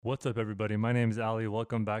What's up, everybody? My name is Ali.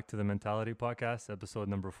 Welcome back to the Mentality Podcast, episode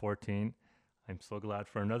number 14. I'm so glad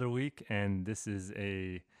for another week, and this is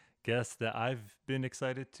a guest that I've been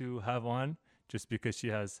excited to have on just because she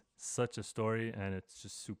has such a story and it's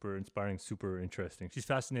just super inspiring, super interesting. She's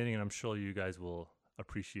fascinating, and I'm sure you guys will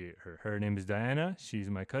appreciate her. Her name is Diana. She's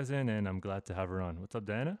my cousin, and I'm glad to have her on. What's up,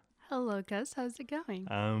 Diana? Hello, Gus. How's it going?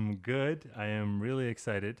 I'm good. I am really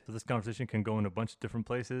excited. So this conversation can go in a bunch of different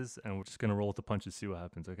places, and we're just going to roll with the punches, see what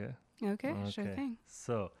happens, okay? Okay, sure thing.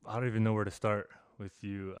 So I don't even know where to start with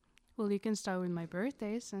you. Well, you can start with my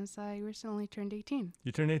birthday since I recently turned 18.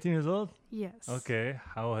 You turned 18 years old? Yes. Okay.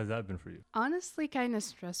 How has that been for you? Honestly, kind of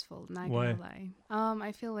stressful, not Why? gonna lie.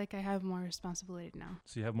 I feel like I have more responsibility now.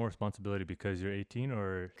 So you have more responsibility because you're 18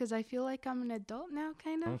 or? Because I feel like I'm an adult now,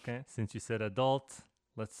 kind of. Okay. Since you said adult,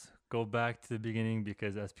 let's go back to the beginning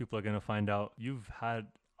because as people are going to find out, you've had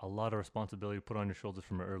a lot of responsibility put on your shoulders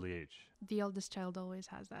from an early age. The eldest child always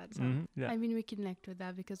has that. So, Yeah. I mean, we connect with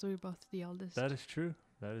that because we're both the eldest. That is true.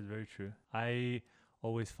 That is very true. I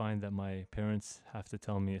always find that my parents have to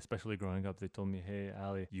tell me, especially growing up, they told me, hey,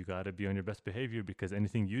 Ali, you got to be on your best behavior because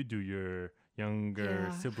anything you do, your younger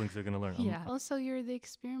Yeah. siblings are going to learn. Yeah. Also, you're the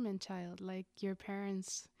experiment child. Like, your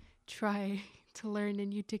parents try to learn a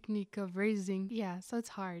new technique of raising. Yeah, so it's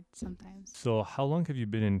hard sometimes. So how long have you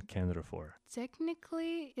been in Canada for?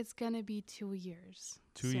 Technically, it's gonna be 2 years.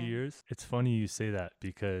 2 soon. years? It's funny you say that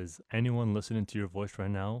because anyone listening to your voice right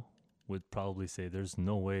now would probably say there's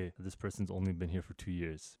no way that this person's only been here for 2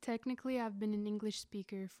 years. Technically, I've been an English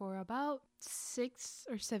speaker for about 6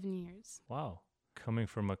 or 7 years. Wow. Coming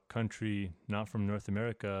from a country not from North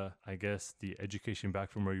America, I guess the education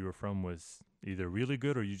back from where you were from was either really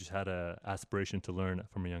good or you just had a aspiration to learn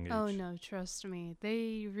from a young age. Oh no, trust me.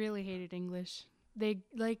 They really hated English. They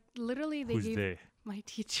literally Who's gave they? my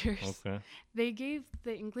teachers. Okay. They gave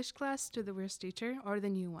the English class to the worst teacher or the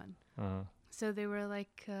new one. So they were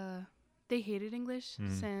like they hated English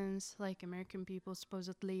since like American people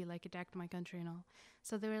supposedly like attacked my country and all.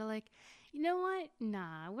 So they were like, you know what?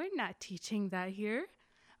 Nah, we're not teaching that here.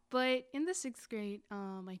 But in the 6th grade,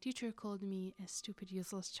 my teacher called me a stupid,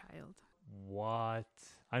 useless child. What?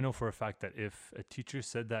 I know for a fact that if a teacher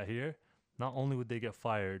said that here, not only would they get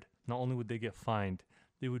fired, not only would they get fined,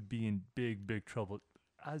 they would be in big, big trouble.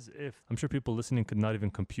 As if, I'm sure people listening could not even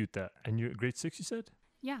compute that. And you're grade 6, you said?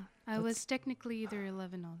 Yeah, I was technically either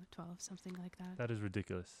 11 or 12, something like that. That is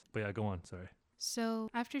ridiculous. But yeah, go on, sorry. So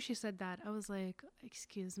after she said that, I was like,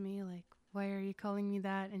 excuse me, like, why are you calling me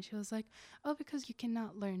that? And she was like, oh, because you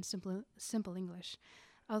cannot learn simple English.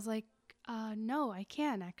 I was like, no, I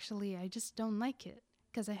can actually. I just don't like it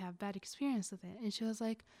because I have bad experience with it. And she was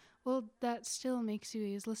like, well, that still makes you a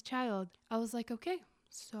useless child. I was like, okay,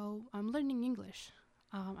 so I'm learning English.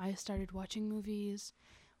 I started watching movies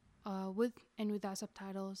with and without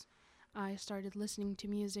subtitles. I started listening to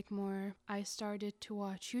music more. I started to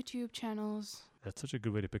watch YouTube channels. That's such a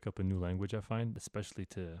good way to pick up a new language, I find, especially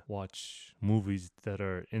to watch movies that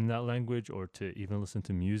are in that language or to even listen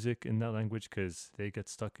to music in that language because they get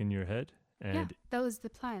stuck in your head. And Yeah, that was the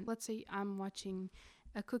plan. Let's say I'm watching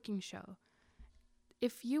a cooking show.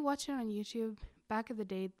 If you watch it on YouTube, back in the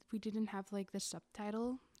day, we didn't have like the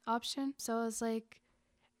subtitle option. So I was like,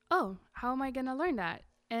 oh, how am I going to learn that?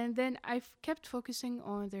 And then I kept focusing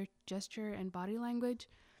on their gesture and body language.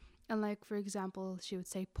 And like, for example, she would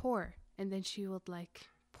say pour, and then she would like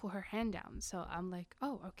pull her hand down. So I'm like,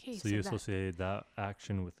 oh, okay. so you associate that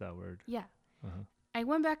action with that word. Yeah. I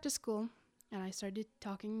went back to school and I started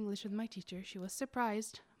talking English with my teacher. She was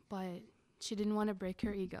surprised, but she didn't want to break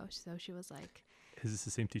her ego. So she was like, Is this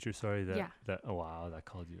the same teacher? Sorry, Yeah. oh wow, that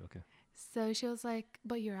called you. Okay. so she was like,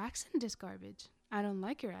 but your accent is garbage. I don't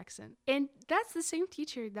like your accent. And that's the same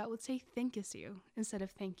teacher that would say thank you instead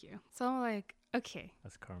of thank you. So I'm like, okay.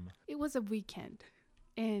 That's karma. It was a weekend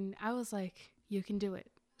and I was like, you can do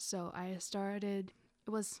it. So I started, it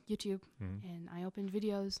was YouTube, and I opened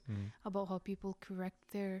videos about how people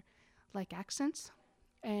correct their like accents.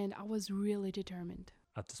 And I was really determined.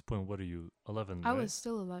 At this point, what are you, 11, I right? was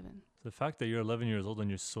still 11. The fact that you're 11 years old and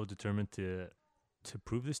you're so determined to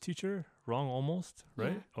prove this teacher wrong almost,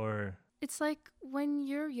 right? Yeah. Or It's like when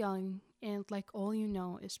you're young and like all you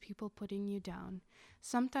know is people putting you down.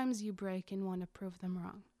 Sometimes you break and want to prove them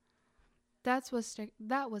wrong. That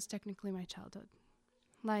was technically my childhood.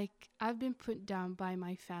 Like I've been put down by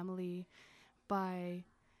my family, by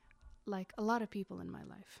like a lot of people in my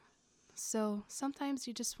life. So sometimes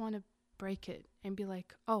you just want to break it and be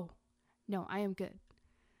like, oh, no, I am good.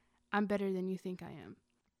 I'm better than you think I am.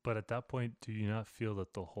 But at that point, do you not feel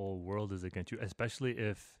that the whole world is against you, especially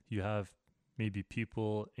if you have maybe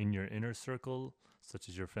people in your inner circle such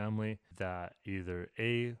as your family, that either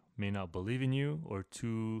A, may not believe in you, or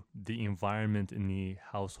two, the environment in the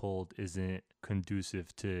household isn't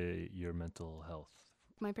conducive to your mental health?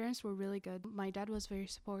 My parents were really good. My dad was very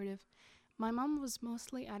supportive. My mom was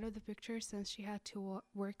mostly out of the picture since she had to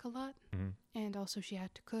work a lot, and also she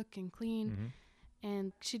had to cook and clean,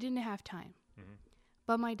 and she didn't have time.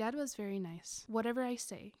 But my dad was very nice. Whatever I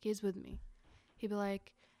say, he's with me. He'd be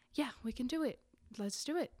like, yeah, we can do it. Let's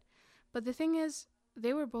do it. But the thing is,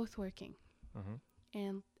 they were both working.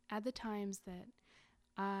 And at the times that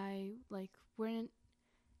I weren't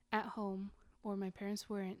at home or my parents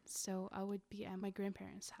weren't, so I would be at my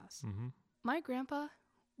grandparents' house. My grandpa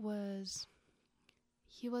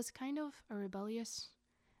he was kind of rebellious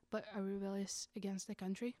against the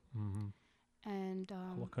country. And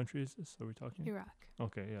what country is this? Are we talking? Iraq.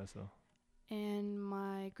 Okay, yeah, so. And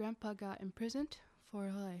my grandpa got imprisoned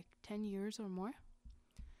for 10 years or more.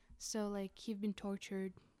 So he'd been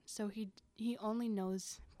tortured. So he only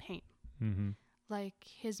knows pain.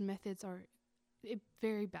 His methods are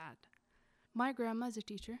very bad. My grandma is a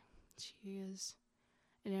teacher. She is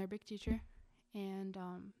an Arabic teacher. And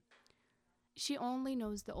she only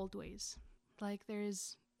knows the old ways.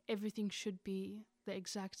 Everything should be the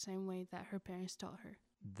exact same way that her parents taught her.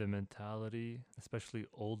 The mentality, especially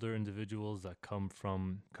older individuals that come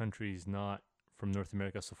from countries not from North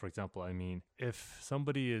America. So, for example, if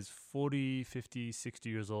somebody is 40, 50, 60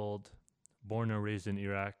 years old, born and raised in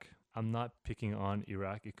Iraq, I'm not picking on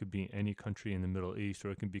Iraq. It could be any country in the Middle East,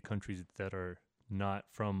 or it can be countries that are not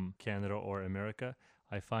from Canada or America.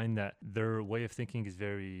 I find that their way of thinking is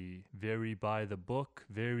very, very by the book,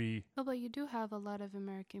 very... Oh, but you do have a lot of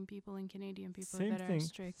American people and Canadian people that are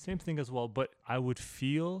strict. Same thing as well. But I would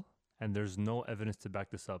feel, and there's no evidence to back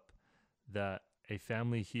this up, that a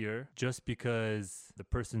family here, just because the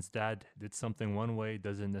person's dad did something one way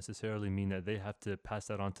doesn't necessarily mean that they have to pass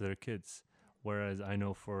that on to their kids. Whereas I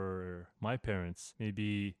know for my parents,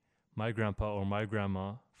 maybe my grandpa or my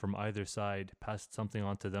grandma from either side passed something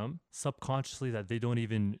on to them subconsciously that they don't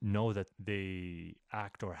even know that they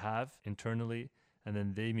act or have internally, and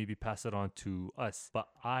then they maybe pass it on to us. But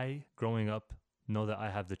I, growing up, know that I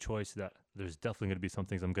have the choice that there's definitely going to be some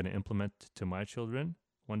things I'm going to implement to my children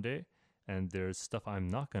one day, and there's stuff I'm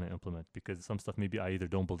not going to implement because some stuff maybe I either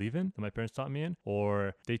don't believe in that my parents taught me in,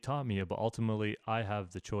 or they taught me, but ultimately I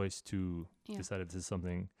have the choice to decide if this is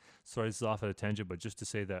something. Sorry, this is off at a tangent, but just to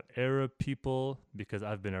say that Arab people, because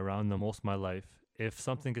I've been around them most of my life, if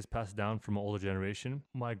something is passed down from an older generation,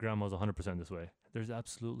 my grandma's 100% this way. There's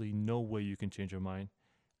absolutely no way you can change your mind.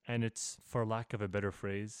 And it's, for lack of a better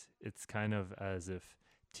phrase, it's kind of as if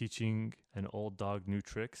teaching an old dog new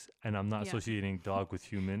tricks, and I'm not associating dog with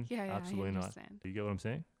human. Absolutely not. You get what I'm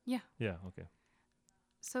saying? Yeah. Yeah, okay.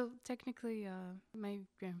 So technically, my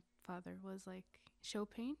grandfather was like, show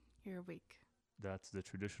pain, you're weak. That's the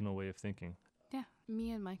traditional way of thinking. Yeah. Me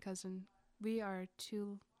and my cousin, we are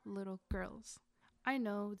two little girls. I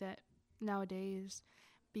know that nowadays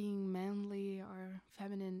being manly or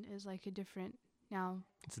feminine is like a different now.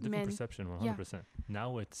 It's a different perception, 100%.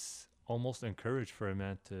 Now it's almost encouraged for a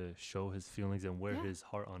man to show his feelings and wear his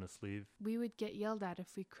heart on a sleeve. We would get yelled at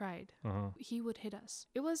if we cried. He would hit us.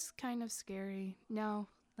 It was kind of scary. Now,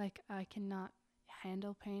 I cannot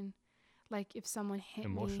handle pain. If someone hit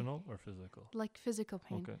me. Emotional or physical? Physical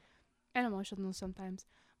pain. Okay. And emotional sometimes.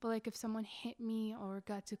 But if someone hit me or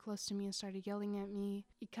got too close to me and started yelling at me,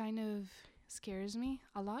 it kind of scares me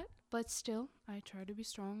a lot. But still, I try to be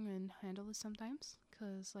strong and handle it sometimes.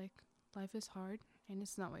 Because, life is hard. And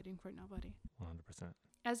it's not waiting for nobody. 100%.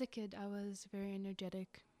 As a kid, I was very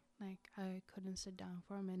energetic. I couldn't sit down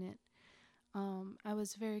for a minute. I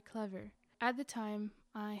was very clever. At the time,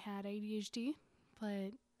 I had ADHD,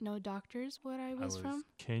 but no doctors where I was from.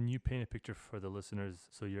 Can you paint a picture for the listeners?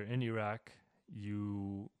 So you're in Iraq.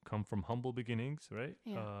 You come from humble beginnings, right?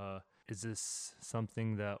 Yeah. Is this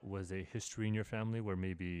something that was a history in your family where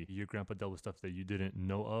maybe your grandpa dealt with stuff that you didn't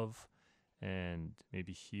know of, and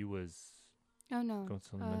maybe he was... Oh, no. Going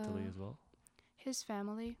mentally as well? His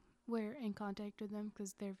family, we're in contact with them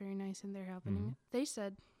because they're very nice and they're helping me. They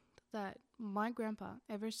said that my grandpa,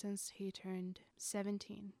 ever since he turned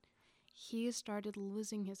 17, he started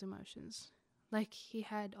losing his emotions. He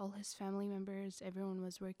had all his family members, everyone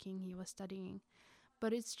was working, he was studying.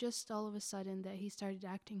 But it's just all of a sudden that he started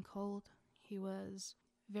acting cold. He was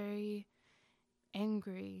very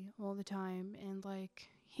angry all the time, and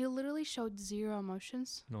he literally showed zero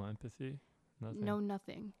emotions. No empathy? Nothing? No,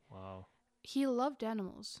 nothing. Wow. He loved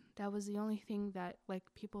animals. That was the only thing that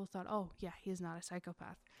people thought, oh yeah, he's not a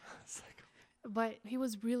psychopath. But he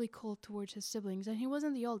was really cold towards his siblings, and he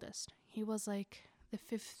wasn't the oldest. He was the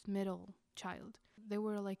fifth middle child. they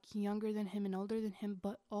were like younger than him and older than him,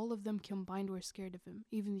 but all of them combined were scared of him,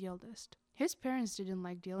 even the eldest. His parents didn't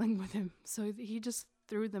like dealing with him, so he just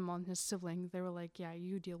threw them on his sibling. They were like, yeah,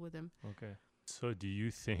 you deal with him. Okay. So do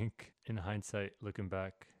you think, in hindsight, looking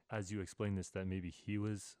back, as you explained this, that maybe he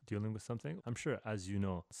was dealing with something? I'm sure, as you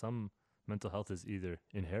know, some mental health is either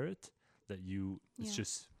inherent,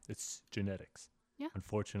 it's genetics. Yeah.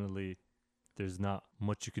 Unfortunately, there's not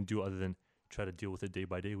much you can do other than try to deal with it day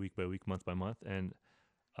by day, week by week, month by month. And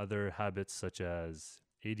other habits such as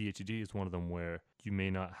ADHD is one of them where you may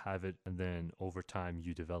not have it and then over time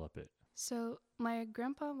you develop it. So my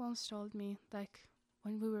grandpa once told me, like,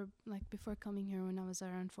 when we were, like, before coming here when I was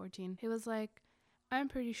around 14, he was like, I'm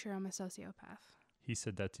pretty sure I'm a sociopath. He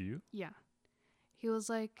said that to you? Yeah. He was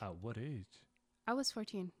like... At what age? I was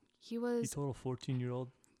 14. He told a 14-year-old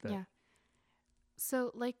that? Yeah.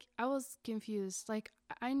 So, like, I was confused. Like,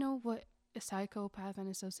 I know what a psychopath and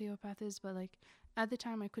a sociopath is, but, like, at the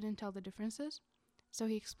time I couldn't tell the differences. So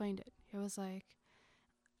he explained it. He was like,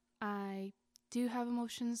 I do have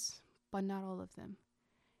emotions, but not all of them.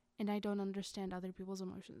 And I don't understand other people's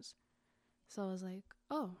emotions. So I was like,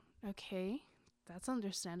 oh, okay, that's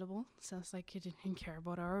understandable. Sounds like he didn't care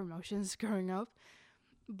about our emotions growing up.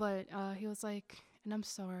 But he was like, and I'm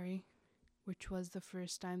sorry, which was the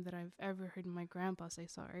first time that I've ever heard my grandpa say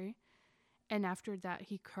sorry. And after that,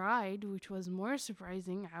 he cried, which was more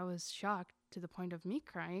surprising. I was shocked to the point of me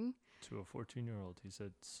crying. To a 14-year-old, he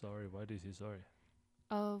said sorry. Why did he say sorry?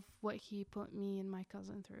 Of what he put me and my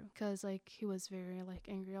cousin through. Because, like, he was very, like,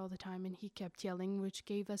 angry all the time, and he kept yelling, which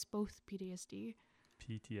gave us both PTSD.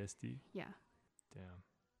 PTSD? Yeah. Damn.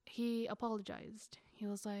 He apologized. He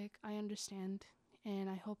was like, I understand, and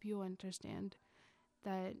I hope you understand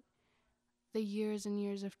that the years and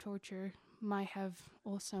years of torture might have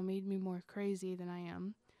also made me more crazy than I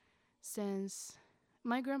am, since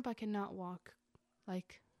my grandpa cannot walk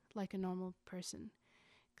like a normal person,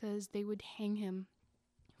 because they would hang him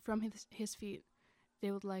from his feet. They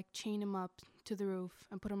would, like, chain him up to the roof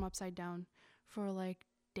and put him upside down for, like,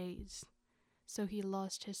 days. So he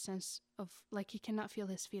lost his sense of, like, he cannot feel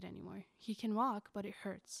his feet anymore. He can walk, but it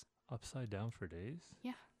hurts. Upside down for days?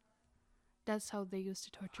 Yeah. That's how they used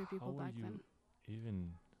to torture people back then.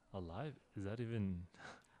 Even alive? Is that even...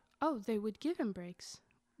 Oh, they would give him breaks.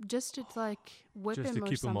 Just to, like, whip him or something.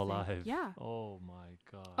 Just to keep him alive? Yeah. Oh, my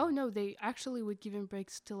God. Oh, no, they actually would give him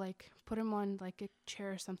breaks to, like, put him on, like, a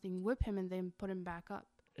chair or something, whip him, and then put him back up.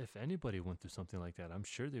 If anybody went through something like that, I'm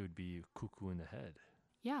sure they would be cuckoo in the head.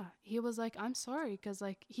 Yeah, he was like, I'm sorry, because,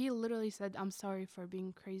 like, he literally said, I'm sorry for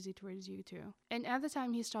being crazy towards you too. And at the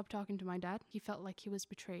time he stopped talking to my dad, he felt like he was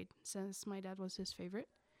betrayed, since my dad was his favorite.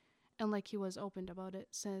 And, like, he was open about it,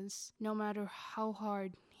 since no matter how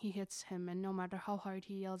hard he hits him and no matter how hard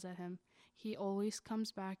he yells at him, he always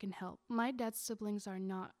comes back and helps. My dad's siblings are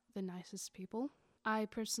not the nicest people. I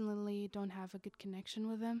personally don't have a good connection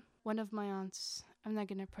with them. One of my aunts, I'm not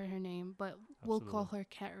going to put her name, but we'll call her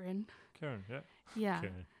Karen. Karen, yeah. Yeah.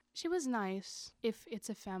 Karen. She was nice if it's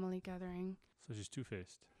a family gathering. So she's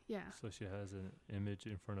two-faced. Yeah. So she has an image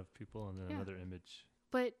in front of people and then another image.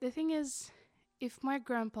 But the thing is, if my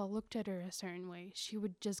grandpa looked at her a certain way, she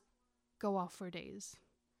would just go off for days.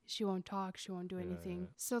 She won't talk, she won't do anything. Yeah.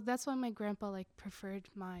 So that's why my grandpa, like, preferred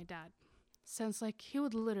my dad. Since, like, he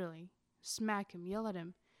would literally smack him, yell at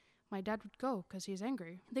him. My dad would go because he's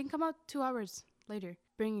angry. Then come out 2 hours later,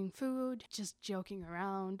 bringing food, just joking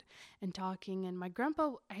around and talking. And my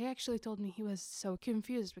grandpa, he actually told me he was so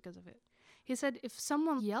confused because of it. He said if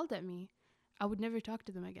someone yelled at me, I would never talk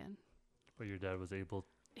to them again. But your dad was able...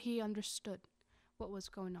 He understood what was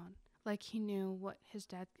going on. Like, he knew what his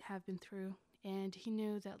dad had been through, and he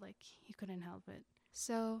knew that, like, he couldn't help it.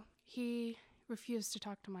 So he refused to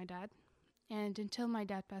talk to my dad, and until my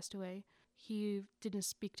dad passed away, he didn't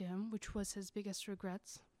speak to him, which was his biggest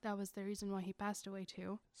regrets. That was the reason why he passed away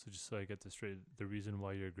too. So just so I get this straight, the reason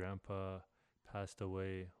why your grandpa passed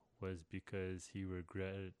away was because he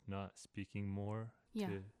regretted not speaking more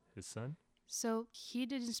to his son? So he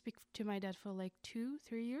didn't speak to my dad for like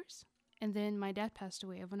 2-3 years. And then my dad passed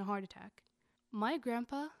away of a heart attack. My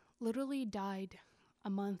grandpa literally died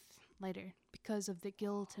a month later because of the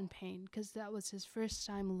guilt and pain, because that was his first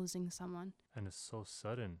time losing someone. And it's so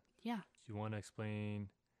sudden. Yeah. Do you want to explain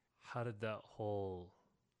how did that whole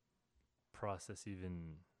process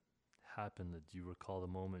even happen? Do you recall the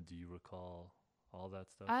moment? Do you recall all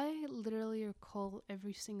that stuff? I literally recall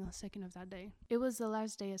every single second of that day. It was the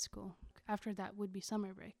last day of school. After that would be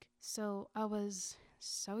summer break. So I was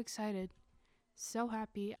so excited, so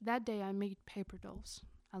happy. That day I made paper dolls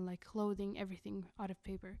and like clothing, everything out of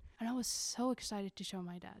paper. And I was so excited to show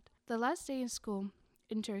my dad. The last day in school,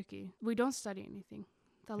 in Turkey. We don't study anything.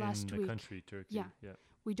 The In last the week. country, Turkey. Yeah. Yeah.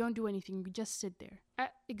 We don't do anything. We just sit there.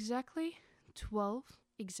 At exactly 12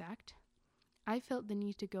 exact, I felt the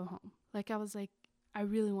need to go home. Like I was like, I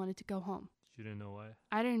really wanted to go home. You didn't know why?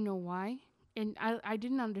 I didn't know why. And I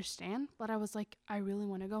didn't understand, but I was like, I really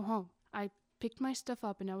want to go home. I picked my stuff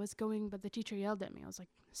up and I was going, but the teacher yelled at me. I was like,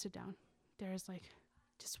 sit down. There's like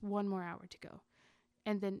just 1 more hour to go.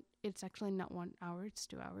 And then it's actually not 1 hour, it's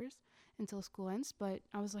 2 hours until school ends. But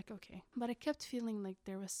I was like, okay. But I kept feeling like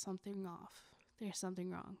there was something off. There's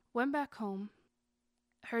something wrong. Went back home,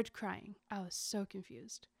 heard crying. I was so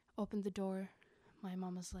confused. Opened the door. My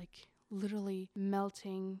mom was like literally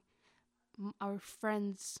melting. Our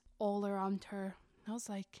friends all around her. I was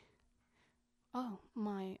like, oh,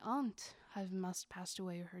 my aunt must passed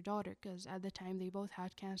away with her daughter because at the time they both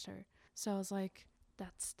had cancer. So I was like,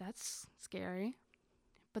 that's scary.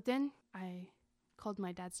 But then I called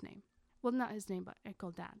my dad's name. Well, not his name, but I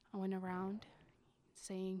called Dad. I went around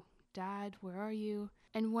saying, Dad, where are you?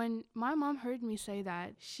 And when my mom heard me say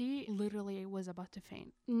that, she literally was about to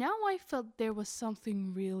faint. Now I felt there was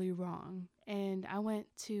something really wrong. And I went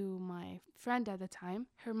to my friend at the time.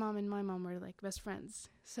 Her mom and my mom were like best friends.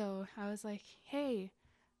 So I was like, hey,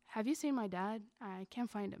 have you seen my dad? I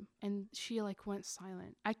can't find him. And she like went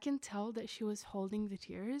silent. I can tell that she was holding the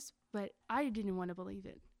tears, but I didn't want to believe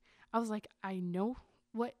it. I was like, I know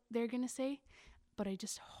what they're going to say, but I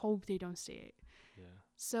just hope they don't say it. Yeah.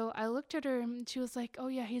 So I looked at her and she was like, oh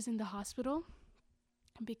yeah, he's in the hospital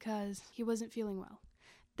because he wasn't feeling well.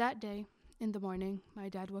 That day in the morning, my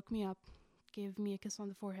dad woke me up, gave me a kiss on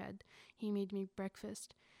the forehead. He made me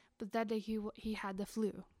breakfast. But that day he had the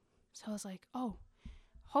flu. So I was like, oh,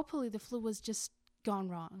 hopefully the flu was just gone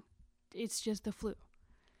wrong. It's just the flu.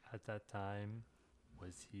 At that time,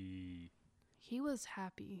 was he... He was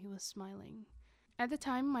happy. He was smiling. At the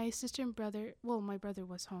time, my sister and brother, well, my brother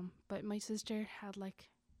was home, but my sister had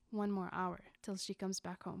like 1 more hour till she comes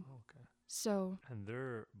back home. Okay. So... And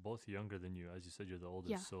they're both younger than you. As you said, you're the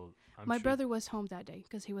oldest. Yeah. So I'm my sure brother was home that day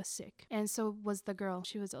because he was sick. And so was the girl.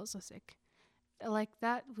 She was also sick. Like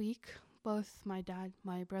that week, both my dad,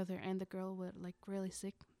 my brother, and the girl were like really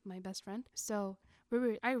sick, my best friend. So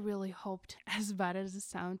I really hoped, as bad as it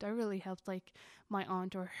sounds, I really hoped like my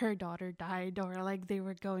aunt or her daughter died or like they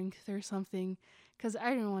were going through something. Because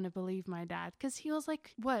I didn't want to believe my dad. Because he was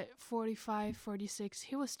like, 45, 46?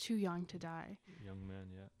 He was too young to die. young man,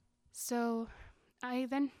 yeah. So I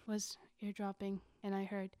then was eardropping and I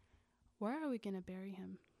heard, where are we going to bury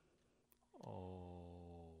him?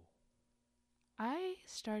 Oh. I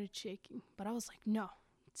started shaking, but I was like, no,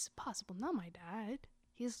 it's impossible. Not my dad.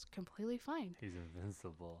 He's completely fine. He's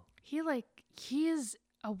invincible. He is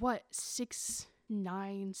a 6'9",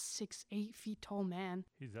 6'8" feet tall man.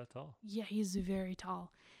 He's that tall? Yeah, he's very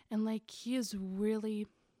tall. And like, he is really,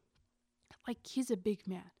 like, he's a big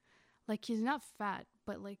man. Like, he's not fat,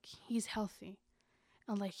 but like, he's healthy.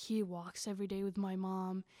 And like, he walks every day with my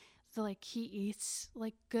mom. So, like, he eats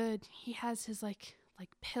like good. He has his like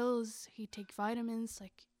pills. He take vitamins.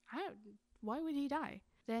 Like, why would he die?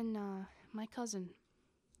 Then my cousin,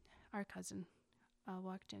 our cousin,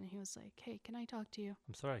 walked in and he was like, hey, can I talk to you?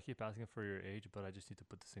 I'm sorry, I keep asking for your age, but I just need to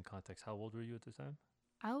put this in context. How old were you at this time?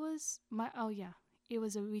 It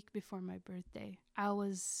was a week before my birthday. I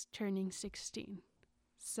was turning 16.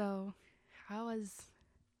 So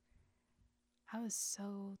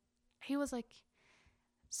he was like,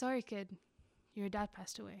 sorry kid, your dad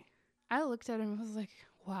passed away. I looked at him and was like,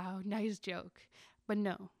 wow, nice joke. But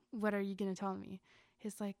no, what are you going to tell me?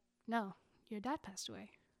 He's like, no, your dad passed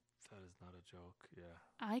away. That is not a joke, yeah.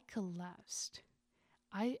 I collapsed.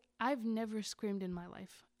 I've never screamed in my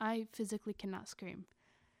life. I physically cannot scream.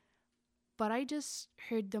 But I just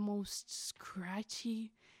heard the most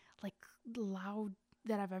scratchy, like loud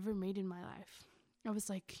that I've ever made in my life. I was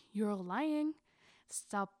like, you're lying.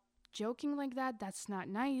 Stop joking like that. That's not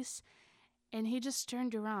nice. And he just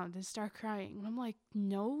turned around and started crying. And I'm like,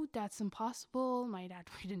 no, that's impossible. My dad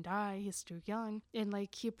wouldn't die. He's too young. And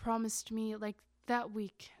like, he promised me, like, that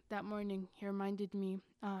week, that morning, he reminded me,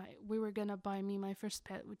 we were gonna buy me my first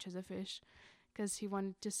pet, which is a fish, because he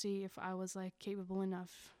wanted to see if I was like capable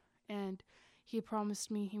enough. And he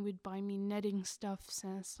promised me he would buy me netting stuff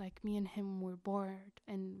since like me and him were bored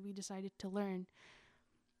and we decided to learn.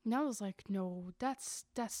 And I was like, no, that's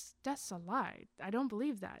a lie. I don't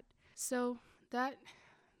believe that. So that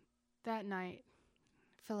night,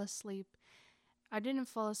 I fell asleep. I didn't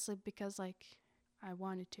fall asleep because like I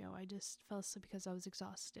wanted to. I just fell asleep because I was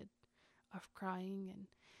exhausted of crying and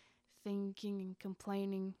thinking and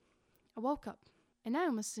complaining. I woke up and I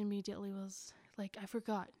almost immediately was like, I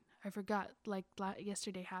forgot I forgot, like,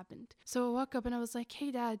 yesterday happened. So I woke up and I was like,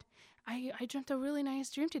 hey, Dad, I dreamt a really nice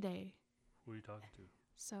dream today. Who are you talking to?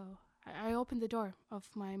 So I opened the door of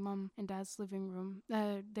my mom and dad's living room,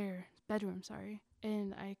 their bedroom, sorry.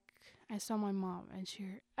 And I saw my mom, and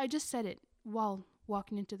I just said it while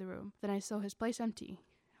walking into the room. Then I saw his place empty.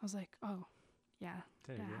 I was like, oh, yeah,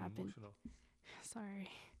 Damn, that you're getting happened. emotional. Sorry.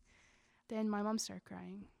 Then my mom started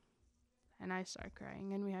crying, and I started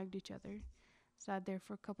crying, and we hugged each other. Sat there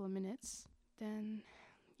for a couple of minutes. Then,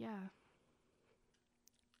 yeah.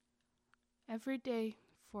 Every day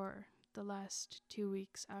for the last 2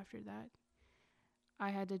 weeks after that, I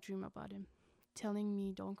had a dream about him, telling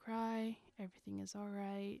me, don't cry, everything is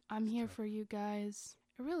alright, I'm It's here tough. for you guys.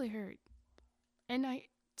 It really hurt. And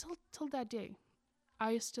till that day,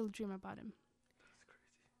 I still dream about him. That's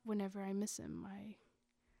crazy. Whenever I miss him, I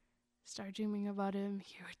start dreaming about him.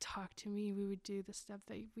 He would talk to me. We would do the stuff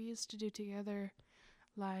that we used to do together,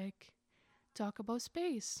 like talk about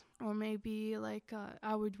space. Or maybe like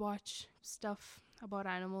I would watch stuff about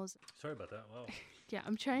animals. Sorry about that. Wow. Yeah,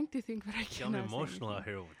 I'm trying to think, but I Got me cannot say emotional out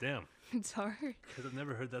anything. here. Damn. It's hard. Because I've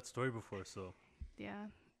never heard that story before. So Yeah,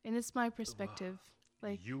 and it's my perspective.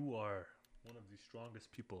 Like, you are one of the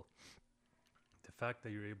strongest people. The fact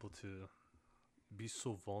that you're able to be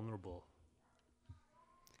so vulnerable.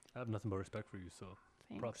 I have nothing but respect for you. So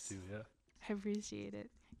props thanks. to you. Yeah. I appreciate it.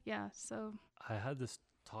 Yeah, so I had this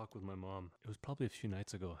talk with my mom. It was probably a few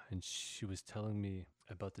nights ago, and she was telling me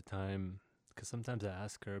about the time. Because sometimes I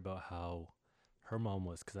ask her about how her mom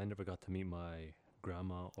was, because I never got to meet my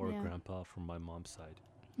grandma or yeah. grandpa from my mom's side.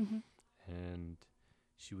 Mm-hmm. And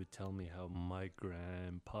she would tell me how my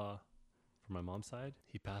grandpa from my mom's side,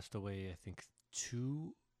 he passed away, I think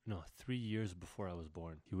 3 years before I was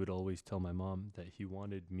born. He would always tell my mom that he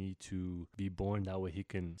wanted me to be born, that way he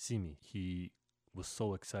can see me. He was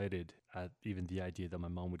so excited at even the idea that my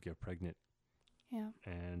mom would get pregnant. Yeah.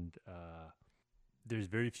 And there's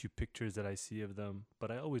very few pictures that I see of them,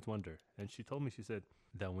 but I always wonder. And she told me, she said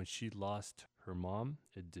that when she lost her mom,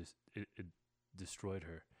 it destroyed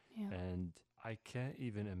her. Yeah. And I can't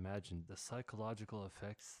even imagine the psychological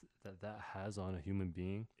effects that has on a human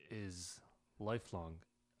being is lifelong.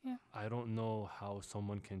 Yeah. I don't know how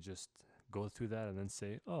someone can just go through that and then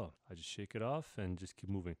say, oh, I just shake it off and just keep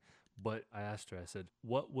moving. But I asked her, I said,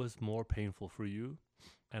 what was more painful for you?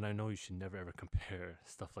 And I know you should never ever compare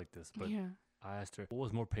stuff like this, but Yeah. I asked her, what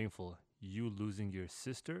was more painful, you losing your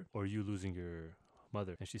sister or you losing your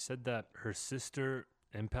mother? And she said that her sister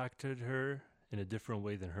impacted her in a different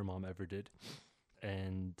way than her mom ever did.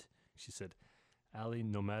 And she said, Ali,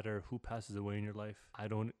 no matter who passes away in your life, I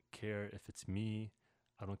don't care if it's me,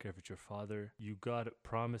 I don't care if it's your father. You gotta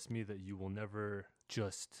promise me that you will never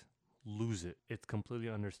just lose it. It's completely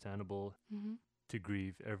understandable Mm-hmm. to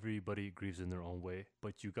grieve. Everybody grieves in their own way,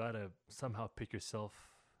 but you gotta somehow pick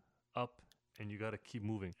yourself up and you gotta keep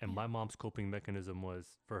moving. And Yeah. my mom's coping mechanism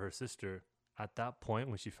was for her sister. At that point,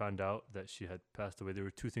 when she found out that she had passed away, there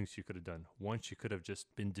were two things she could have done. One, she could have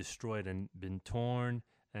just been destroyed and been torn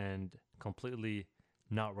and completely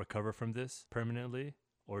not recover from this permanently.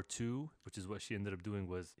 Or two, which is what she ended up doing,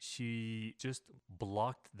 was she just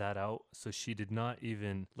blocked that out. So she did not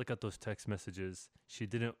even look at those text messages. She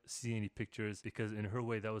didn't see any pictures because in her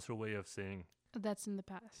way, that was her way of saying, That's in the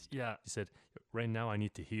past. yeah. She said, right now I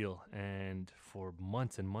need to heal. And for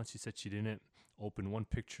months and months, she said she didn't open one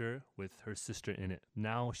picture with her sister in it.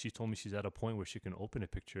 Now she told me she's at a point where she can open a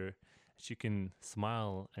picture, she can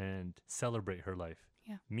smile and celebrate her life.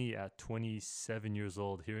 Yeah. Me at 27 years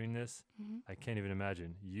old hearing this, Mm-hmm. I can't even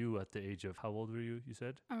imagine. You at the age of, how old were you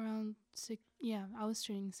said? Around 6. Yeah, I was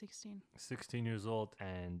turning 16. 16 years old.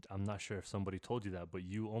 And I'm not sure if somebody told you that, but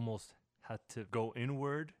you almost had to go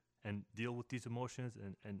inward and deal with these emotions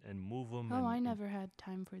and move them. Oh, I never had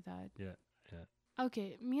time for that. Yeah.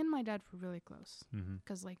 Okay, me and my dad were really close Mm-hmm.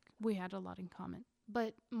 because, like, we had a lot in common.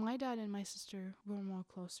 But my dad and my sister were more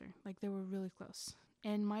closer. Like, they were really close.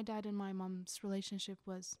 And my dad and my mom's relationship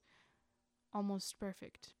was almost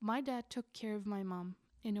perfect. My dad took care of my mom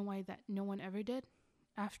in a way that no one ever did.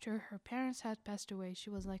 After her parents had passed away, she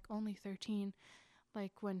was like only 13,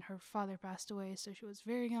 like when her father passed away, so she was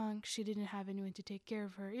very young. She didn't have anyone to take care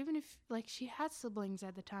of her, even if like she had siblings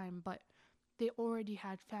at the time, but they already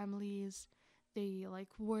had families. They like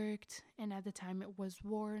worked, and at the time it was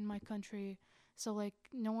war in my country, so like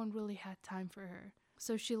no one really had time for her.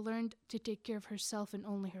 So she learned to take care of herself and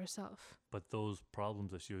only herself. But those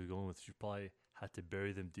problems that she was going with, she probably had to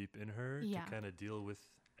bury them deep in her Yeah. to kind of deal with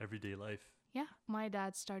everyday life. Yeah, my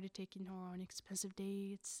dad started taking her on expensive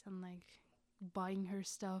dates and like buying her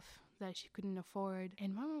stuff that she couldn't afford.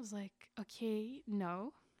 And mom was like, okay,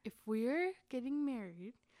 no, if we're getting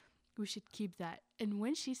married, we should keep that. And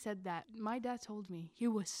when she said that, my dad told me he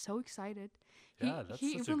was so excited. Yeah, that's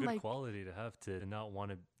He such a even good like, quality to have, to not want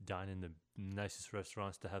to dine in the nicest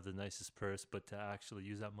restaurants, to have the nicest purse, but to actually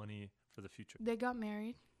use that money for the future. they got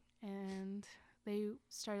married and they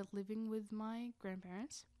started living with my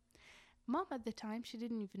grandparents. Mom at the time, she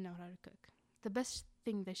didn't even know how to cook. The best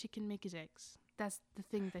thing that she can make is eggs. That's the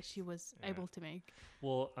thing that she was Yeah. able to make.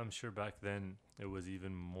 Well, I'm sure back then it was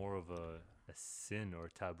even more of a sin or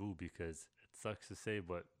taboo, because it sucks to say,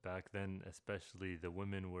 but back then, especially, the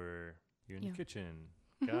women were, you're in Yeah. the kitchen.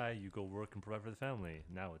 Mhm. Guy, you go work and provide for the family.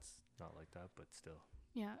 Now it's not like that, but still.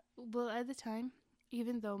 Yeah. Well, at the time,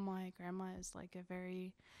 even though my grandma is like a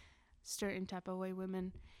very certain type of way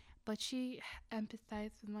woman, but she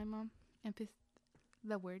empathized with my mom.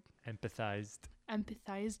 The word. Empathized.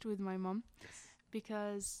 Empathized with my mom Yes.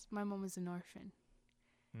 because my mom was an orphan.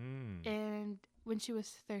 Mm. And when she was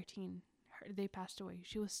 13, they passed away.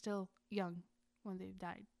 She was still young when they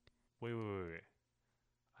died. Wait.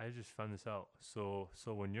 I just found this out. So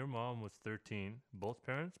when your mom was 13, both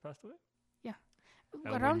parents passed away? Yeah. And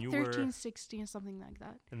when Around you 13, were 16, something like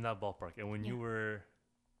that. in that ballpark. And when Yeah. you were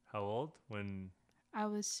how old? When I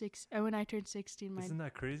was 6. When I turned 16, Isn't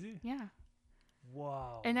that crazy? yeah.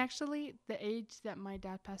 Wow. And actually, the age that my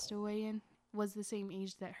dad passed away in was the same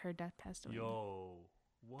age that her dad passed away. Yo,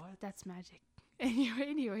 what? That's magic.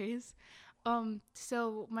 Anyways,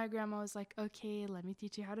 so my grandma was like, okay, let me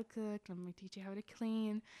teach you how to cook. Let me teach you how to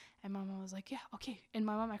clean. And my mom was like, yeah, okay. And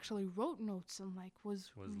my mom actually wrote notes and like was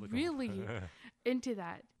really into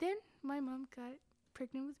that. Then my mom got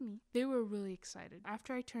pregnant with me. They were really excited.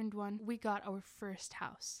 After I turned 1, we got our first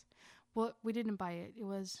house. Well, we didn't buy it. It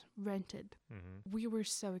was rented. Mm-hmm. We were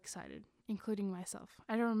so excited, including myself.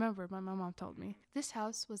 I don't remember, but my mom told me. This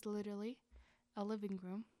house was literally a living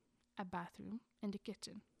room, a bathroom, and a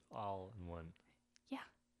kitchen. All in one. Yeah.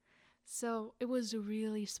 So it was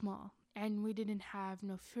really small. And we didn't have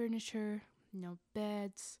no furniture, no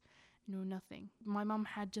beds, no nothing. My mom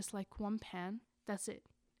had just like one pan. That's it.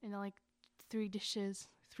 And like 3 dishes,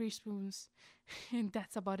 3 spoons. And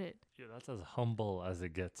that's about it. Yeah, that's as humble as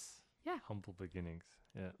it gets. Yeah. Humble beginnings.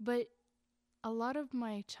 Yeah. But a lot of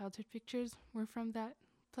my childhood pictures were from that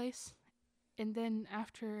place. And then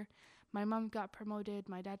after my mom got promoted,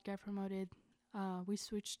 my dad got promoted, we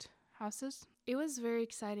switched houses. It was very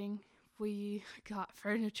exciting. We got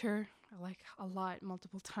furniture, like a lot,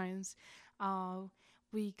 multiple times.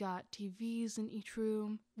 We got TVs in each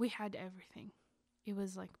room. We had everything. It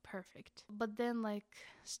was like perfect. But then like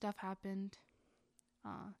stuff happened.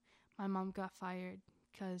 My mom got fired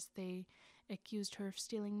because they accused her of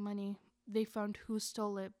stealing money. They found who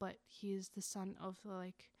stole it, but he is the son of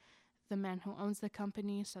like the man who owns the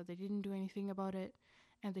company, so they didn't do anything about it.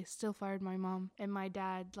 And they still fired my mom. And my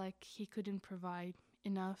dad, like, he couldn't provide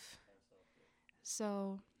enough.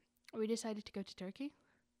 So we decided to go to Turkey.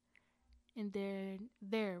 And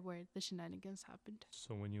there where the shenanigans happened.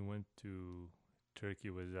 So when you went to Turkey,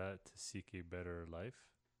 was that to seek a better life?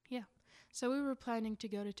 Yeah. So we were planning to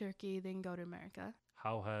go to Turkey, then go to America.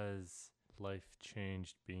 How has life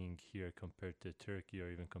changed being here compared to Turkey, or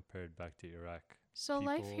even compared back to Iraq? So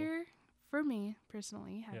life People- here, for me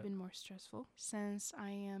personally, have Yeah. been more stressful since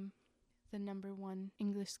I am the number 1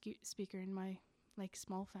 English speaker in my like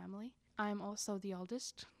small family. I'm also the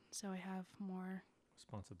oldest, so I have more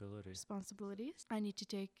responsibilities. I need to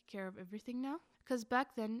take care of everything now. Because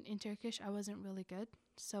back then in Turkish, I wasn't really good.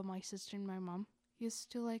 So my sister and my mom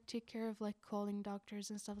used to like take care of like calling doctors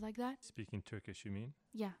and stuff like that. Speaking Turkish, you mean?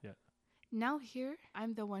 Yeah. Yeah. Now here,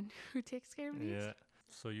 I'm the one who takes care of these. Yeah.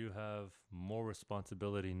 So you have more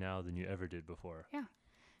responsibility now than you ever did before. Yeah.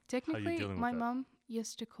 Technically, dealing with my that? mom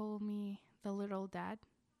used to call me the little dad,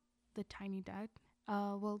 the tiny dad.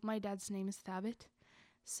 Well, my dad's name is Thabit.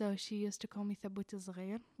 So she used to call me Thabut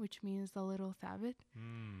al-Zagir, which means the little Thabit.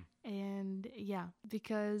 Mm. And yeah,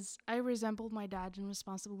 because I resembled my dad in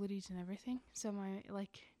responsibilities and everything. So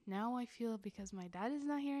now I feel because my dad is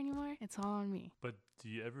not here anymore, it's all on me. But do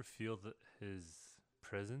you ever feel that his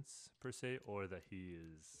presence per se, or that he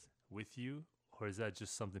is with you, or is that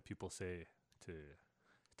just something people say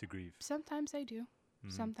to grieve? Sometimes I do.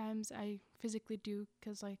 Mhm. Sometimes I physically do,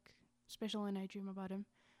 because like, especially when I dream about him,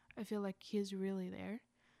 I feel like he's really there,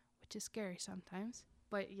 which is scary sometimes.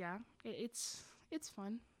 But yeah, it's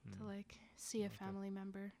fun to like see a Okay. family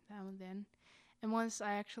member now and then. And once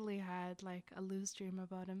I actually had like a loose dream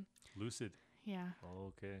about him. Lucid. Yeah.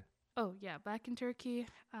 Okay. Oh yeah, back in Turkey,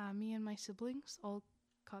 me and my siblings all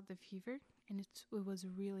caught the fever, and it was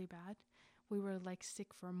really bad. We were like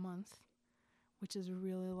sick for a month, which is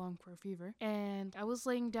really long for a fever. And I was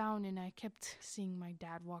laying down, and I kept seeing my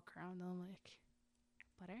dad walk around. And I'm like,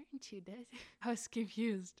 but aren't you dead? I was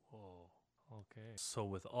confused. Whoa. Okay. So,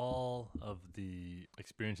 with all of the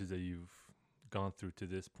experiences that you've gone through to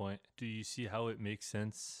this point, do you see how it makes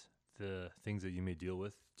sense, the things that you may deal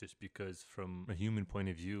with? Just because, from a human point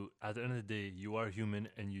of view, at the end of the day, you are human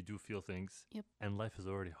and you do feel things. Yep. And life is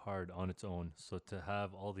already hard on its own. So, to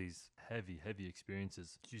have all these heavy, heavy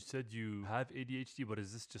experiences, you said you have ADHD, but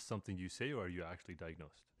is this just something you say, or are you actually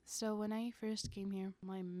diagnosed? So when I first came here,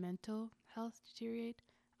 my mental health deteriorated.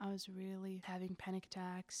 I was really having panic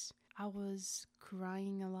attacks. I was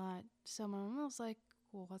crying a lot. So my mom was like,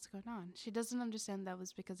 well, what's going on? She doesn't understand that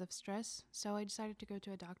was because of stress. So I decided to go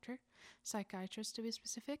to a doctor, psychiatrist to be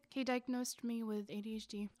specific. He diagnosed me with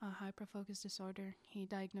ADHD, a hyperfocus disorder. He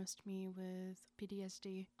diagnosed me with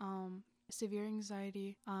PTSD, severe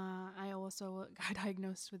anxiety. I also got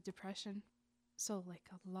diagnosed with depression. So like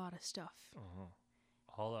a lot of stuff. Uh-huh.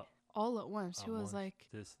 All All at once. He was once. like,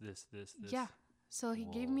 This. yeah. So he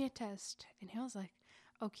gave Whoa. me a test and he was like,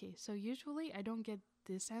 okay, so usually I don't get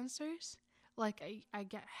these answers. Like I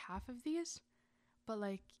get half of these, but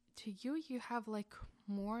like to you, you have like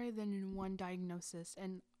more than one diagnosis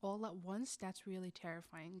and all at once. That's really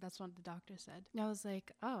terrifying. That's what the doctor said. And I was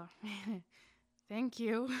like, oh, thank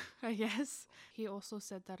you, I guess. He also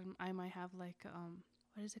said that I might have like,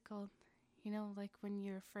 what is it called? You know, like when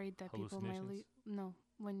you're afraid that people might leave. Hallucinations? No,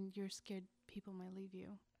 when you're scared people might leave you.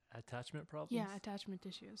 Attachment problems? Yeah, attachment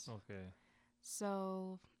issues. Okay.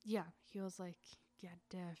 So, yeah, he was like, yeah,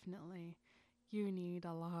 definitely. You need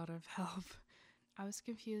a lot of help. I was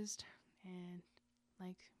confused and,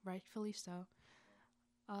 like, rightfully so.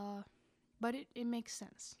 But it makes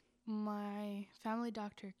sense. My family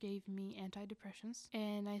doctor gave me antidepressants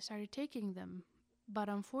and I started taking them. But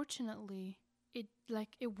unfortunately, it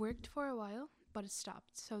worked for a while, but it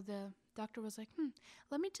stopped. So the doctor was like,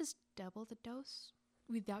 let me just double the dose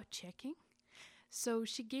without checking. So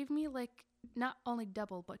she gave me like not only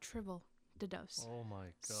double but triple the dose. Oh my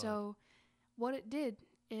god. So what it did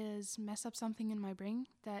is mess up something in my brain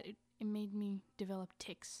that it made me develop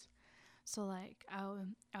tics. So like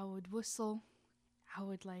I would whistle, I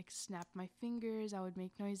would like snap my fingers, I would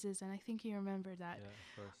make noises, and I think you remember that. Yeah,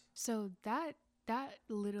 of course. So that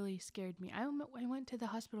literally scared me. I went to the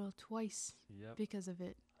hospital twice Yep. because of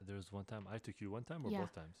it. There was one time I took you one time or Yeah.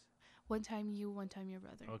 both times? One time you, one time your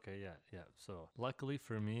brother. Okay, yeah. So luckily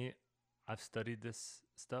for me, I've studied this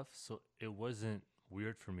stuff, so it wasn't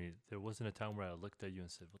weird for me. There wasn't a time where I looked at you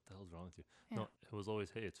and said, "What the hell's wrong with you?" Yeah. No, it was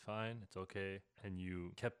always, "Hey, it's fine, it's okay," and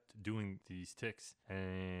you kept doing these tics.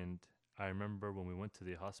 And I remember when we went to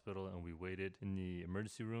the hospital and we waited in the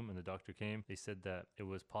emergency room and the doctor came, they said that it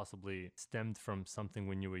was possibly stemmed from something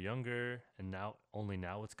when you were younger and only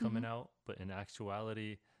now it's coming out. But in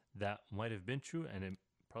actuality, that might have been true and it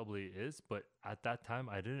probably is. But at that time,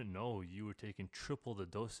 I didn't know you were taking triple the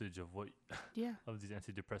dosage of what Yeah. of these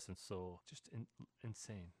antidepressants. So just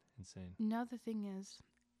insane. Now the thing is,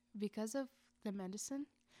 because of the medicine,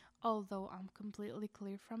 although I'm completely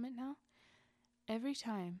clear from it now, every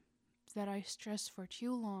time that I stress for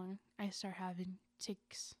too long, I start having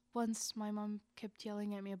tics. Once my mom kept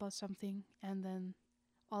yelling at me about something, and then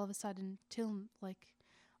all of a sudden, till like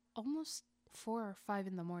almost 4 or 5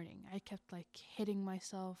 in the morning, I kept like hitting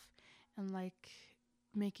myself and like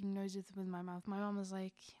making noises with my mouth. My mom was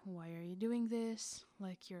like, "Why are you doing this?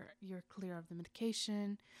 Like you're clear of the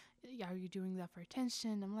medication. Are you doing that for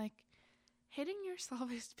attention?" I'm like, hitting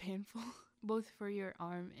yourself is painful, both for your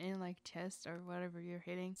arm and like chest or whatever you're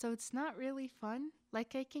hitting. So it's not really fun.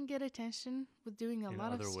 Like I can get attention with doing a In lot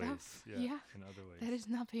of other stuff. ways, yeah. In other ways. That is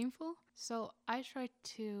not painful. So I tried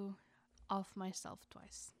to off myself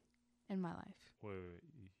twice in my life. Wait,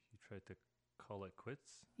 you tried to call it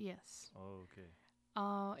quits? Yes. Oh, okay.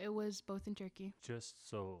 It was both in Turkey. Just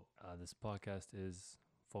so this podcast is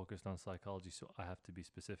focused on psychology, so I have to be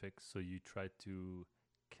specific. So you tried to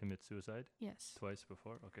commit suicide Yes. twice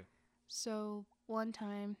before? Okay. So one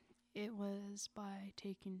time it was by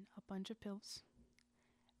taking a bunch of pills,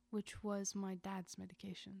 which was my dad's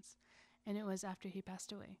medications. And it was after he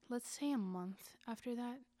passed away. Let's say a month after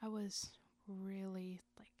that, I was really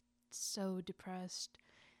like so depressed,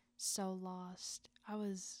 so lost.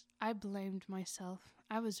 I blamed myself.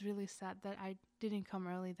 I was really sad that I didn't come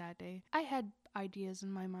early that day. I had ideas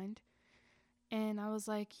in my mind. And I was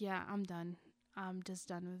like, yeah, I'm done. I'm just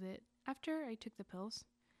done with it. After I took the pills,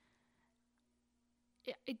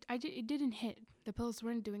 it didn't hit. The pills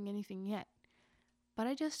weren't doing anything yet. But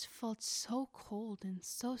I just felt so cold and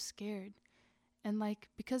so scared. And like,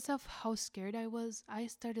 because of how scared I was, I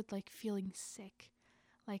started like feeling sick.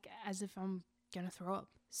 Like as if I'm gonna throw up.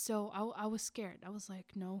 So I was scared. I was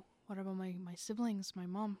like, no, what about my siblings, my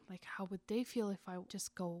mom? Like, how would they feel if I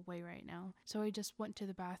just go away right now? So I just went to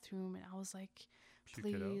the bathroom and I was like, Puke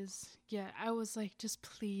it out. please. Yeah, I was like, just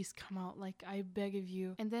please come out. Like, I beg of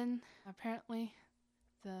you. And then apparently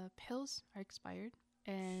the pills are expired.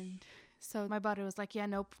 And so my body was like, yeah,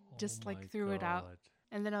 nope, just Oh my like threw it out. God.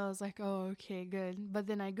 And then I was like, oh, okay, good. But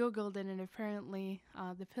then I Googled it, and apparently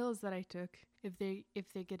the pills that I took, if they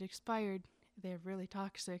get expired, they're really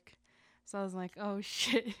toxic. So I was like, oh,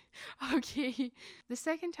 shit. Okay. The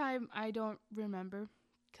second time, I don't remember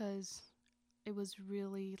because it was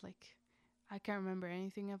really like, I can't remember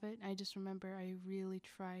anything of it. I just remember I really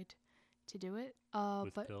tried to do it.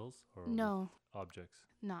 With But pills or no, with objects?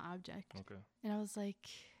 not object. Okay. And I was like,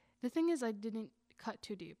 the thing is, I didn't cut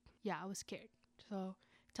too deep. Yeah, I was scared. So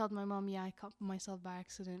I told my mom, yeah, I cut myself by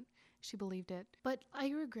accident. She believed it. But I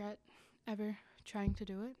regret ever trying to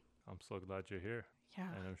do it. I'm so glad you're here. Yeah.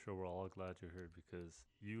 And I'm sure we're all glad you're here because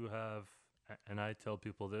you have, and I tell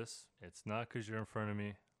people this, it's not because you're in front of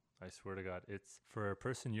me. I swear to God, it's for a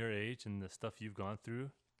person your age and the stuff you've gone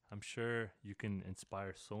through. I'm sure you can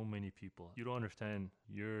inspire so many people. You don't understand.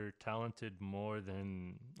 You're talented more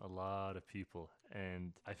than a lot of people.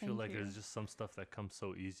 And I feel Thank like you. there's just some stuff that comes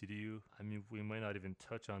so easy to you. I mean, we might not even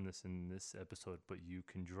touch on this in this episode, but you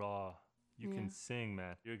can draw. You Yeah. can sing,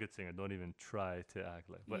 man. You're a good singer. Don't even try to act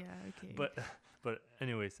like. But yeah, okay. but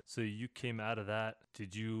anyways, so you came out of that.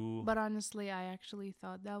 Did you? But honestly, I actually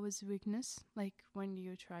thought that was weakness. Like when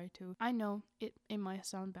you try to. I know it might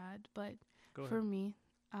sound bad, but Go for ahead. me,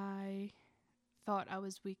 I thought I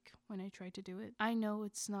was weak when I tried to do it. I know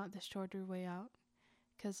it's not the shorter way out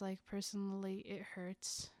because, like, personally, it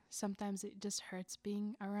hurts. Sometimes it just hurts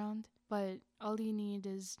being around, but all you need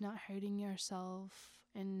is not hurting yourself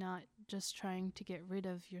and not just trying to get rid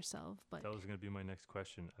of yourself. But That was going to be my next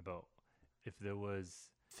question about if there was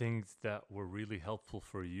things that were really helpful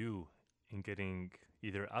for you in getting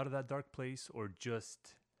either out of that dark place or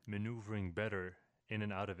just maneuvering better in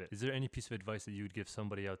and out of it. Is there any piece of advice that you would give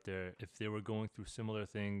somebody out there if they were going through similar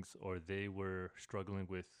things or they were struggling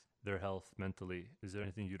with their health mentally? Is there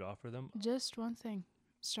anything you'd offer them? just one thing.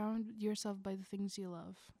 Surround yourself by the things you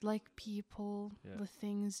love, like people, Yeah. the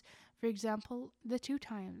things. For example, the 2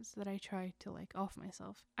 times that I tried to like off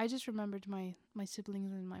myself, I just remembered my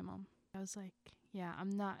siblings and my mom. I was like, yeah,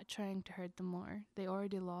 I'm not trying to hurt them more. They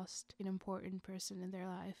already lost an important person in their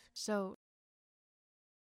life, so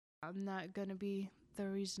I'm not gonna be the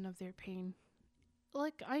reason of their pain.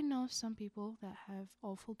 Like, I know some people that have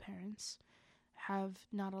awful parents, have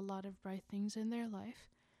not a lot of bright things in their life,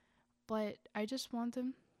 but I just want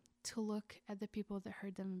them to look at the people that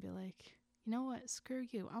hurt them and be like, you know what, screw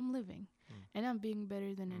you, I'm living, and I'm being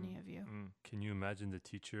better than any of you. Can you imagine the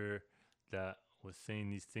teacher that was saying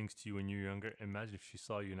these things to you when you were younger? Imagine if she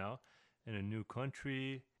saw you now in a new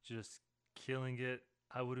country, just killing it.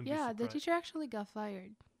 I wouldn't be Yeah, surprised. the teacher actually got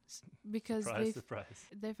fired because Surprise.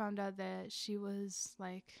 they found out that she was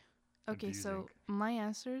like, okay, so Abusing. my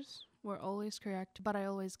answers were always correct, but I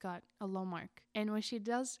always got a low mark. And what she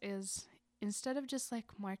does is, instead of just like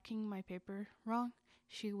marking my paper wrong,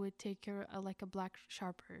 she would take like a black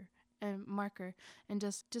sharper and marker and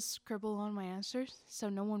just scribble on my answers so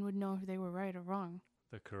no one would know if they were right or wrong.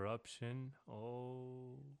 The corruption.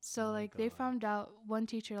 Oh. So my like they God. found out, one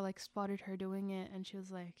teacher like spotted her doing it and she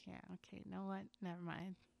was like, yeah, okay, you know what? Never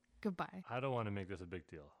mind. Goodbye. I don't want to make this a big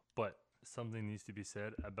deal, but something needs to be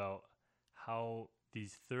said about how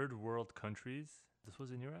these third world countries, this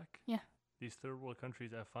was in Iraq? Yeah. These third world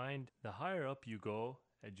countries, I find the higher up you go,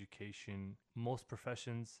 education, most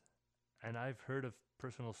professions, and I've heard of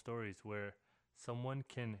personal stories where someone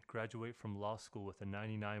can graduate from law school with a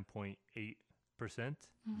 99.8%,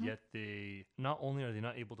 yet they not only are they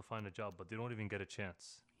not able to find a job, but they don't even get a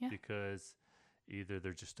chance because either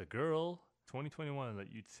they're just a girl. 2021,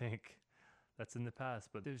 that you'd think that's in the past,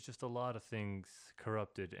 but there's just a lot of things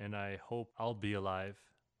corrupted, and I hope I'll be alive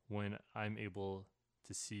when I'm able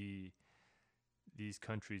to see these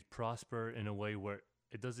countries prosper in a way where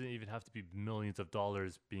it doesn't even have to be millions of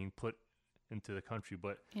dollars being put into the country,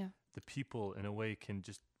 but the people in a way can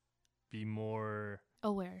just be more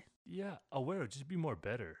aware. Aware, just be more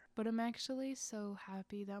better. But I'm actually so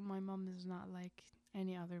happy that my mom is not like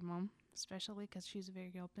any other mom, especially because she's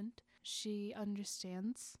very open. She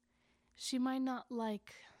understands. She might not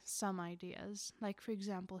like some ideas. Like, for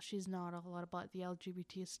example, she's not a lot about the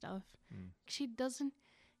LGBT stuff. She doesn't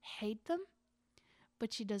hate them,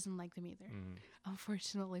 but she doesn't like them either.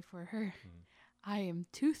 Unfortunately for her, I am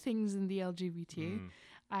 2 things in the LGBT.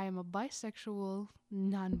 I am a bisexual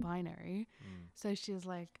non-binary. So she's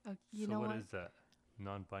like, oh, you know what? So what is that?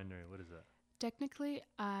 Non-binary, what is that? Technically,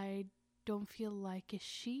 I don't feel like a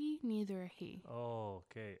she, neither a he. Oh,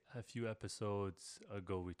 okay. A few episodes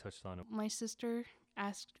ago, we touched on it. My sister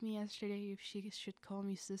asked me yesterday if she should call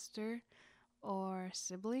me sister or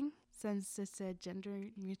sibling, since it's a gender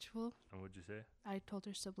mutual. And what'd you say? I told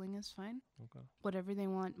her sibling is fine. Okay. Whatever they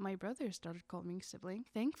want. My brother started calling me sibling.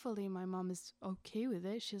 Thankfully, my mom is okay with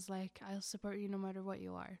it. She's like, I'll support you no matter what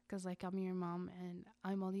you are. Because, like, I'm your mom and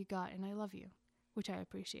I'm all you got and I love you, which I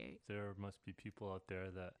appreciate. There must be people out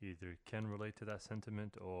there that either can relate to that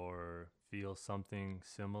sentiment or feel something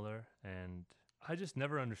similar. And I just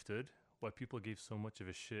never understood why people gave so much of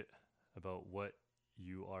a shit about what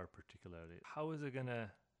you are particularly. How is it going to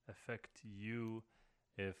affect you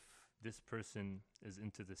if this person is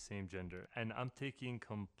into the same gender? And I'm taking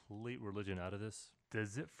complete religion out of this.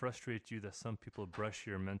 Does it frustrate you that some people brush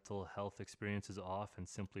your mental health experiences off and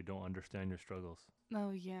simply don't understand your struggles?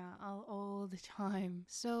 Oh, yeah, all the time.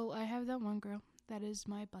 So I have that one girl that is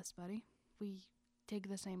my bus buddy. We take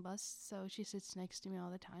the same bus, so she sits next to me all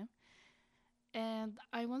the time. And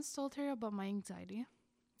I once told her about my anxiety,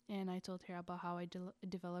 and I told her about how I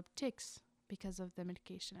developed tics because of the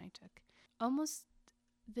medication I took. Almost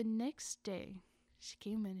the next day, she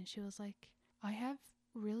came in and she was like, I have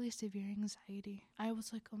really severe anxiety. I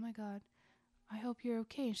was like, oh my God, I hope you're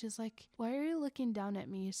okay. And she's like, why are you looking down at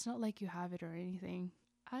me? It's not like you have it or anything.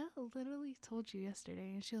 I literally told you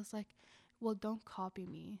yesterday. And she was like, well, don't copy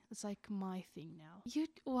me. It's like my thing now.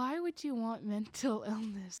 Why would you want mental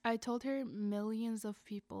illness? I told her millions of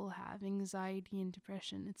people have anxiety and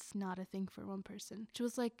depression. It's not a thing for one person. She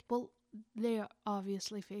was like, well, they are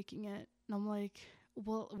obviously faking it. And I'm like,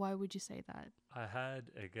 well, why would you say that? I had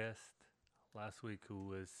a guest last week who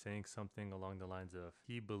was saying something along the lines of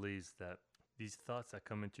he believes that these thoughts that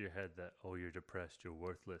come into your head that, oh, you're depressed, you're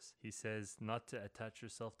worthless. He says not to attach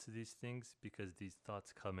yourself to these things because these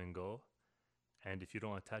thoughts come and go. And if you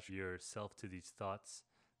don't attach yourself to these thoughts,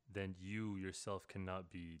 then you yourself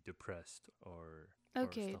cannot be depressed or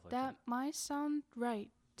okay, stuff like that might sound right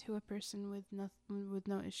to a person with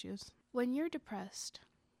no issues. When you're depressed,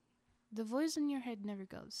 the voice in your head never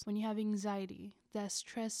goes. When you have anxiety, that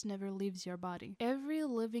stress never leaves your body. Every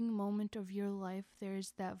living moment of your life,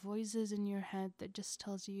 there's that voices in your head that just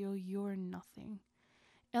tells you you're nothing.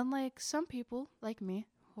 And like some people, like me,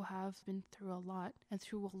 who have been through a lot and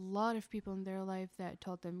through a lot of people in their life that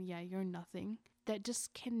told them, yeah, you're nothing, that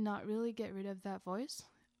just cannot really get rid of that voice.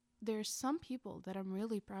 There's some people that I'm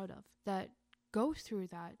really proud of that go through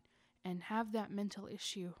that and have that mental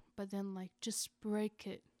issue, but then like just break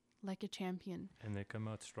it like a champion. And they come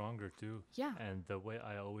out stronger too. Yeah. And the way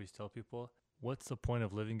I always tell people, what's the point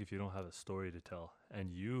of living if you don't have a story to tell?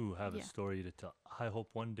 And you have a story to tell. I hope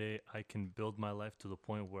one day I can build my life to the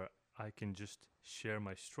point where I can just share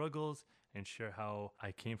my struggles and share how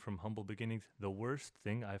I came from humble beginnings. The worst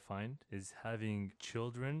thing I find is having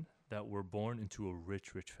children that were born into a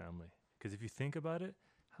rich family. Because if you think about it,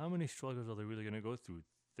 how many struggles are they really going to go through?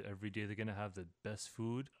 Every day they're going to have the best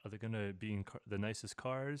food. Are they going to be in the nicest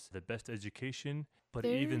cars, the best education? But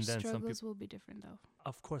their even then, some struggles people will be different though.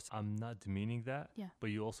 Of course, I'm not demeaning that. Yeah. But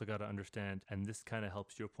you also got to understand, and this kind of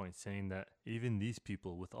helps your point, saying that even these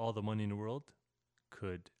people with all the money in the world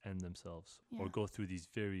could end themselves or go through these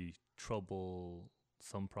very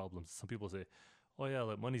troublesome problems. Some people say, oh yeah,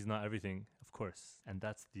 like money's not everything. Of course. And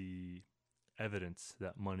that's the evidence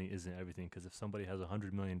that money isn't everything, because if somebody has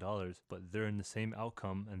 $100 million but they're in the same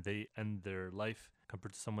outcome and they end their life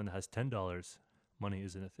compared to someone that has $10, money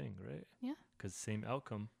isn't a thing, right? Yeah, because same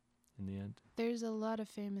outcome in the end. There's a lot of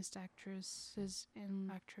famous actresses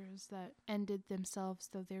and actors that ended themselves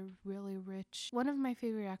though they're really rich. One of my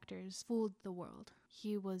favorite actors fooled the world.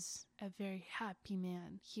 He was a very happy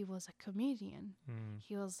man. He was a comedian.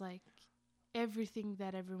 He was like everything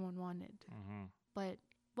that everyone wanted. But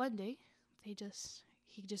one day he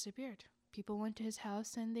disappeared. People went to his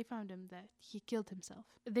house and they found him that he killed himself.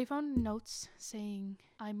 They found notes saying,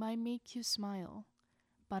 I might make you smile,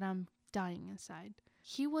 but I'm dying inside.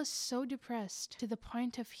 He was so depressed to the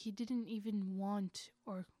point of he didn't even want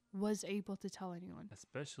or was able to tell anyone.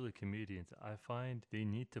 Especially comedians. I find they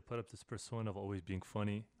need to put up this persona of always being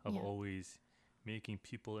funny, of always making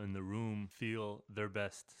people in the room feel their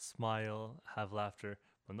best, smile, have laughter.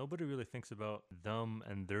 But nobody really thinks about them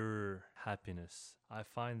and their happiness. I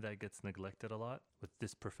find that gets neglected a lot with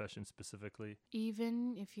this profession specifically.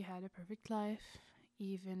 Even if you had a perfect life,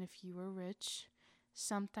 even if you were rich,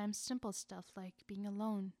 sometimes simple stuff like being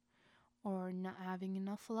alone or not having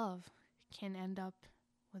enough love can end up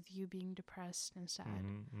with you being depressed and sad.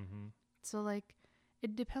 So like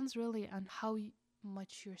it depends really on how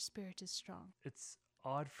much your spirit is strong. It's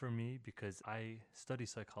odd for me because I study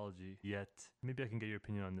psychology, yet maybe I can get your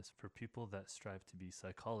opinion on this. For people that strive to be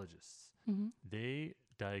psychologists, Mm-hmm. they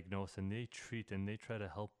diagnose and they treat and they try to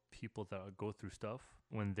help people that go through stuff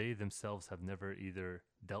when they themselves have never either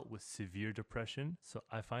dealt with severe depression. So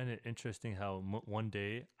I find it interesting how one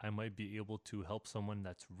day I might be able to help someone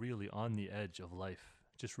that's really on the edge of life,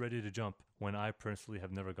 just ready to jump, when I personally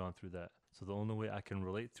have never gone through that. So the only way I can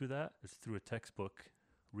relate through that is through a textbook,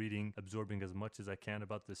 reading, absorbing as much as I can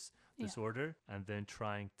about this Yeah. disorder, and then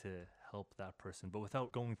trying to help that person, but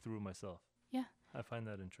without going through it myself. Yeah. I find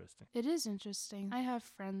that interesting. It is interesting. I have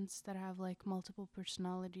friends that have like multiple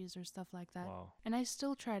personalities or stuff like that. Wow. And I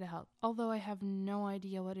still try to help. Although I have no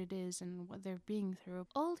idea what it is and what they're being through.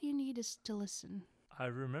 All you need is to listen. I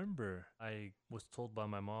remember I was told by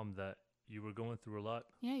my mom that you were going through a lot.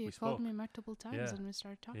 Yeah, you We called spoke. me multiple times Yeah. and we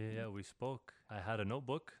started talking. Yeah, we spoke. I had a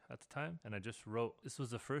notebook at the time and I just wrote. This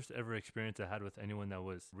was the first ever experience I had with anyone that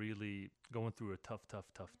was really going through a tough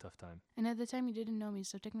time. And at the time you didn't know me,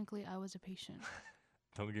 so technically I was a patient.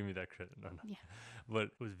 Don't give me that credit. No. Yeah. But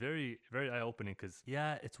it was very, very eye-opening because,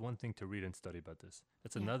 yeah, it's one thing to read and study about this.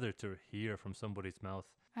 It's Yeah. another to hear from somebody's mouth.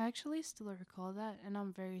 I actually still recall that, and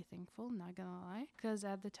I'm very thankful, not gonna lie, because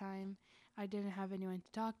at the time I didn't have anyone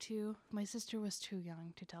to talk to. My sister was too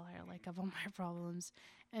young to tell her like about my problems,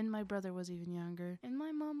 and my brother was even younger. And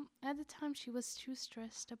my mom, at the time, she was too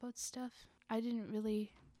stressed about stuff. I didn't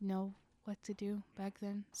really know what to do back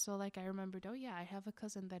then. So like I remembered, oh yeah, I have a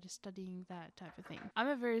cousin that is studying that type of thing. I'm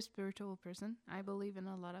a very spiritual person. I believe in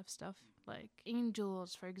a lot of stuff, like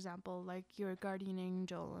angels, for example, like your guardian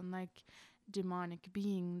angel and like demonic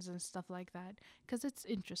beings and stuff like that, because it's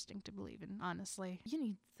interesting to believe in. Honestly, you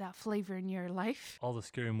need that flavor in your life. All the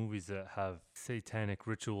scary movies that have satanic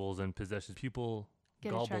rituals and possessions, people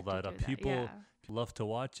Get gobble attracted that to up. that, People yeah. love to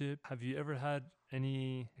watch it. Have you ever had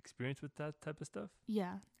any experience with that type of stuff?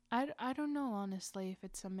 Yeah. I don't know, honestly, if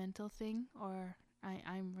it's a mental thing or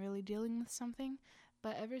I'm really dealing with something,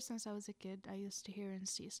 but ever since I was a kid, I used to hear and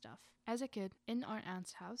see stuff. As a kid, in our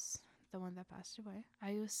aunt's house, the one that passed away, I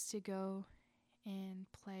used to go and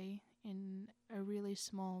play in a really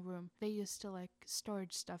small room. They used to like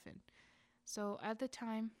storage stuff in. So at the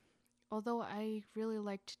time, although I really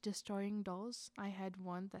liked destroying dolls, I had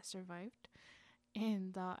one that survived,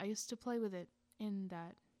 and I used to play with it in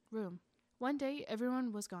that room. One day,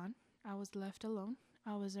 everyone was gone. I was left alone.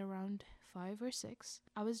 I was around 5 or 6.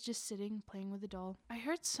 I was just sitting playing with the doll. I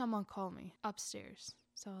heard someone call me upstairs.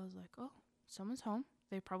 So I was like, oh, someone's home.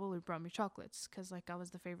 They probably brought me chocolates because like I was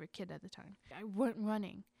the favorite kid at the time. I went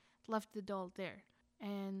running, left the doll there,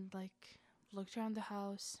 and like looked around the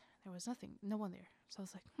house. There was nothing, no one there. So I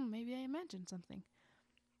was like, maybe I imagined something.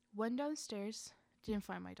 Went downstairs, didn't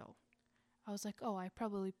find my doll. I was like, oh, I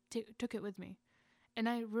probably took it with me. And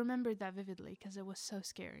I remembered that vividly because it was so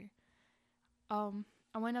scary.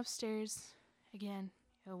 I went upstairs again.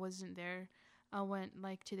 It wasn't there. I went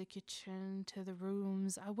like to the kitchen, to the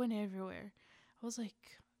rooms. I went everywhere. I was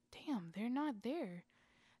like, damn, they're not there.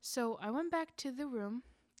 So I went back to the room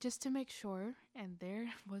just to make sure, and there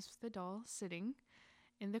was the doll sitting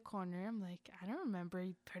in the corner. I'm like, I don't remember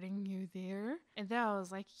putting you there. And then I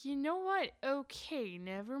was like, you know what? Okay,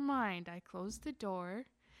 never mind. I closed the door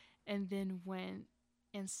and then went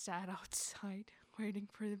and sat outside waiting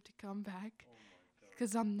for them to come back.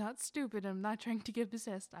 Because I'm not stupid. I'm not trying to get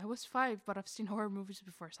possessed. I was 5, but I've seen horror movies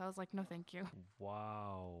before, so I was like, no, thank you.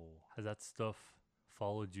 Wow. Has that stuff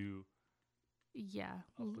followed you Yeah.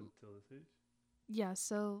 up until this age? Yeah,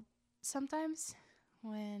 so sometimes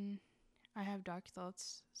when I have dark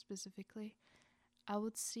thoughts specifically, I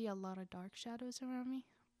would see a lot of dark shadows around me,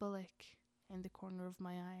 but like in the corner of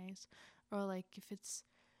my eyes, or like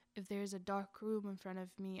if there's a dark room in front of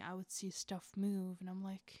me, I would see stuff move, and I'm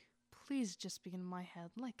like, please just be in my head.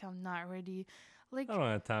 Like I'm not ready. Like I don't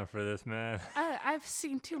have time for this, man. I've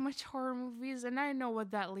seen too much horror movies, and I know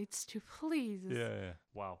what that leads to. Please. Yeah.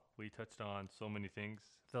 Wow. We touched on so many things.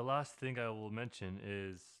 The last thing I will mention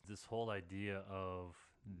is this whole idea of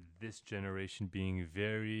this generation being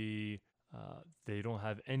very they don't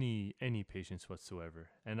have any patience whatsoever.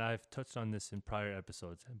 And I've touched on this in prior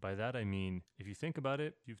episodes. And by that I mean, if you think about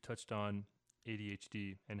it, you've touched on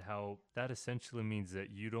ADHD and how that essentially means that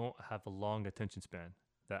you don't have a long attention span.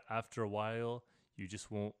 That after a while, you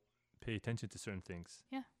just won't pay attention to certain things.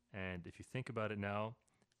 Yeah. And if you think about it now,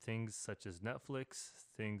 things such as Netflix,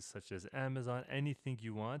 things such as Amazon, anything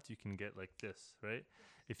you want, you can get like this, right?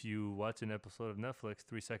 If you watch an episode of Netflix,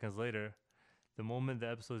 3 seconds later, the moment the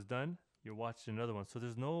episode is done, you're watching another one. So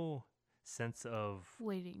there's no sense of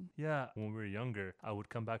waiting. Yeah, when we were younger, I would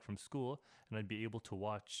come back from school and I'd be able to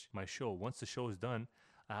watch my show. Once the show is done,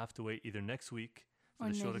 I have to wait either next week for Or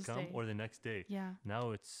the show to next come, day. or the next day. Yeah.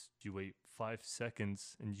 Now it's you wait 5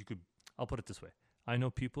 seconds and you could. I'll put it this way: I know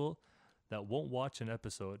people that won't watch an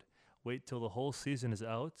episode, wait till the whole season is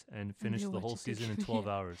out, and finish they the watch whole it season in together. 12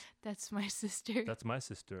 Yeah. hours. That's my sister. That's my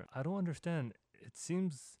sister. I don't understand. It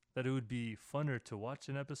seems that it would be funner to watch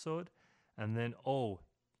an episode, and then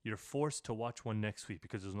you're forced to watch one next week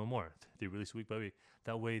because there's no more. They release week by week.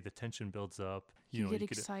 That way the tension builds up. You get you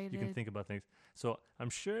excited. can think about things. So I'm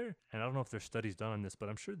sure, and I don't know if there's studies done on this, but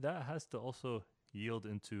I'm sure that has to also yield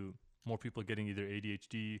into more people getting either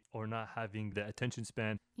ADHD or not having the attention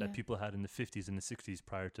span that Yeah. people had in the 50s and the 60s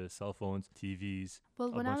prior to cell phones, TVs.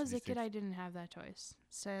 Well, when I bunch of was a these kid, things. I didn't have that choice.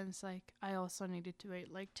 Since like I also needed to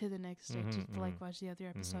wait like to the next day Mhm, to like mhm. watch the other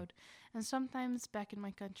episode. And sometimes back in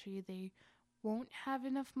my country, they won't have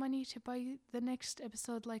enough money to buy the next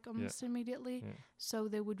episode like almost immediately. Yeah. So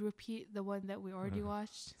they would repeat the one that we already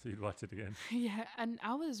watched. So you'd watch it again. Yeah, and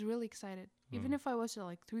I was really excited. Even if I watched it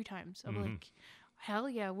like 3 times, I'm like, hell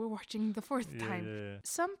yeah, we're watching the 4th time. Yeah.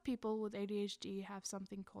 Some people with ADHD have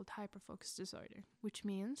something called hyperfocus disorder, which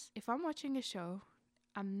means if I'm watching a show,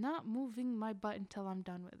 I'm not moving my butt until I'm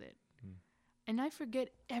done with it. And I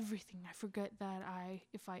forget everything. I forget that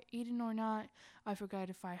if I eaten or not. I forget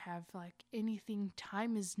if I have like anything.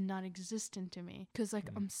 Time is non-existent to me because like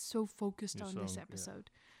I'm so focused You're on so this yeah.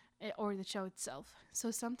 episode or the show itself.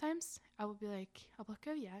 So sometimes I'll be like,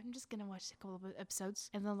 oh yeah, I'm just gonna watch a couple of episodes,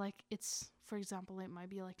 and then like it's, for example, it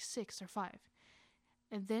might be like 6 or 5,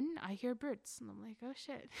 and then I hear birds, and I'm like, oh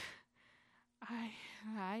shit.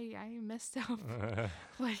 I messed up.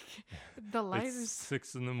 Like the light It's is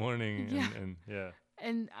 6 in the morning. Yeah. And yeah.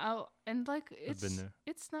 and like I've been there.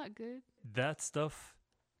 it's not good. That stuff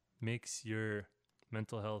makes your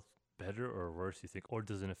mental health better or worse, you think? Or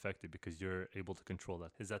does it affect it because you're able to control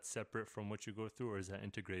that? Is that separate from what you go through, or is that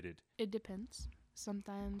integrated? It depends.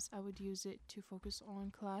 Sometimes I would use it to focus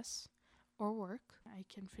on class or work. I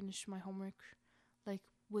can finish my homework like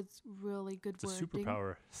with really good It's a wording.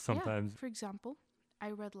 superpower sometimes. Yeah. For example, I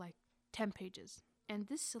read like 10 pages, and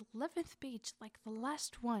this 11th page, like the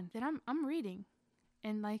last one that I'm reading,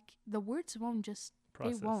 and like the words won't just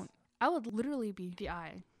Process. they won't. I would literally be the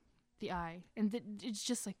eye, and it's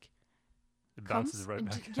just like It bounces comes right and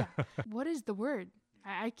back. yeah. What is the word?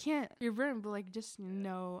 I can't. Your brain will be like, just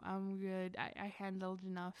no, I'm good. I handled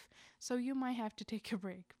enough. So you might have to take a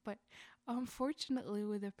break. But unfortunately,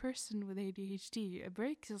 with a person with ADHD, a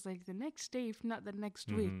break is like the next day, if not the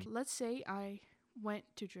next week. Let's say I went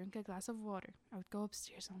to drink a glass of water. I would go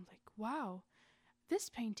upstairs and I'm like, wow, this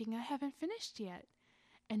painting I haven't finished yet.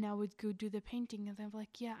 And I would go do the painting, and they'd be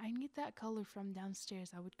like, yeah, I need that color from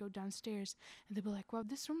downstairs. I would go downstairs, and they'd be like, wow,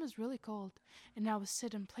 this room is really cold. And I would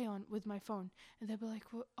sit and play on with my phone, and they'd be like,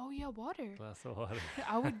 well, oh yeah, water. Glass of water.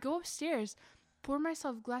 I would go upstairs, pour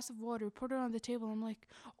myself a glass of water, put it on the table. I'm like,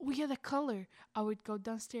 oh yeah, the color. I would go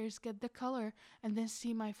downstairs, get the color, and then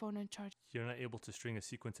see my phone and charge. You're not able to string a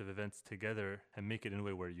sequence of events together and make it in a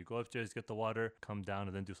way where you go upstairs, get the water, come down,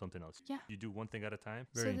 and then do something else. Yeah. You do one thing at a time.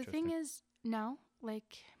 So Very the interesting. thing is, now,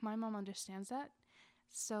 like, my mom understands that.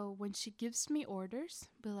 So when she gives me orders,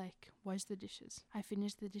 be like, wash the dishes. I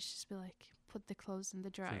finish the dishes, be like, put the clothes in the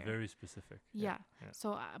dryer. So very specific. Yeah.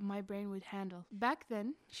 So my brain would handle. Back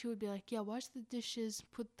then, she would be like, yeah, wash the dishes,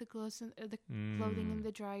 put the clothes in, the clothing in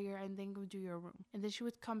the dryer, and then go do your room. And then she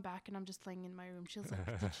would come back, and I'm just laying in my room. She was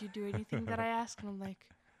like, did you do anything that I asked? And I'm like,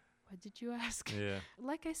 what did you ask? Yeah.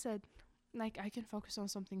 Like I said, like I can focus on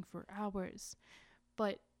something for hours.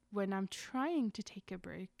 But when I'm trying to take a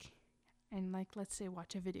break and like, let's say,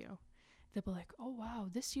 watch a video, they'll be like, oh wow,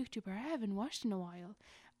 this YouTuber I haven't watched in a while.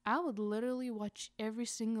 I would literally watch every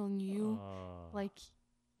single new like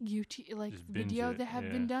YouTube like Just binge video it, that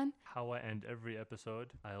have been done. How I end every episode,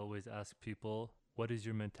 I always ask people, what is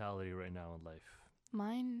your mentality right now in life?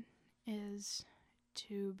 Mine is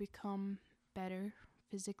to become better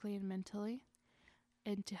physically and mentally,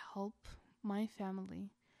 and to help my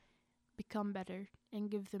family become better and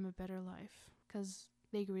give them a better life, because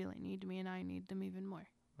they really need me and I need them even more.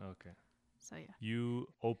 Okay. So yeah. You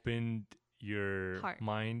opened your Heart.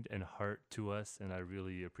 mind and heart to us, and I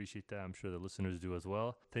really appreciate that. I'm sure the listeners do as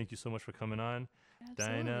well. Thank you so much for coming on. Absolutely,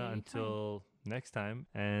 Diana, anytime. until next time,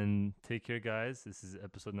 and take care, guys. This is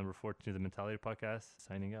episode number 14 of the Mentality Podcast.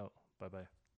 Signing out. Bye-bye.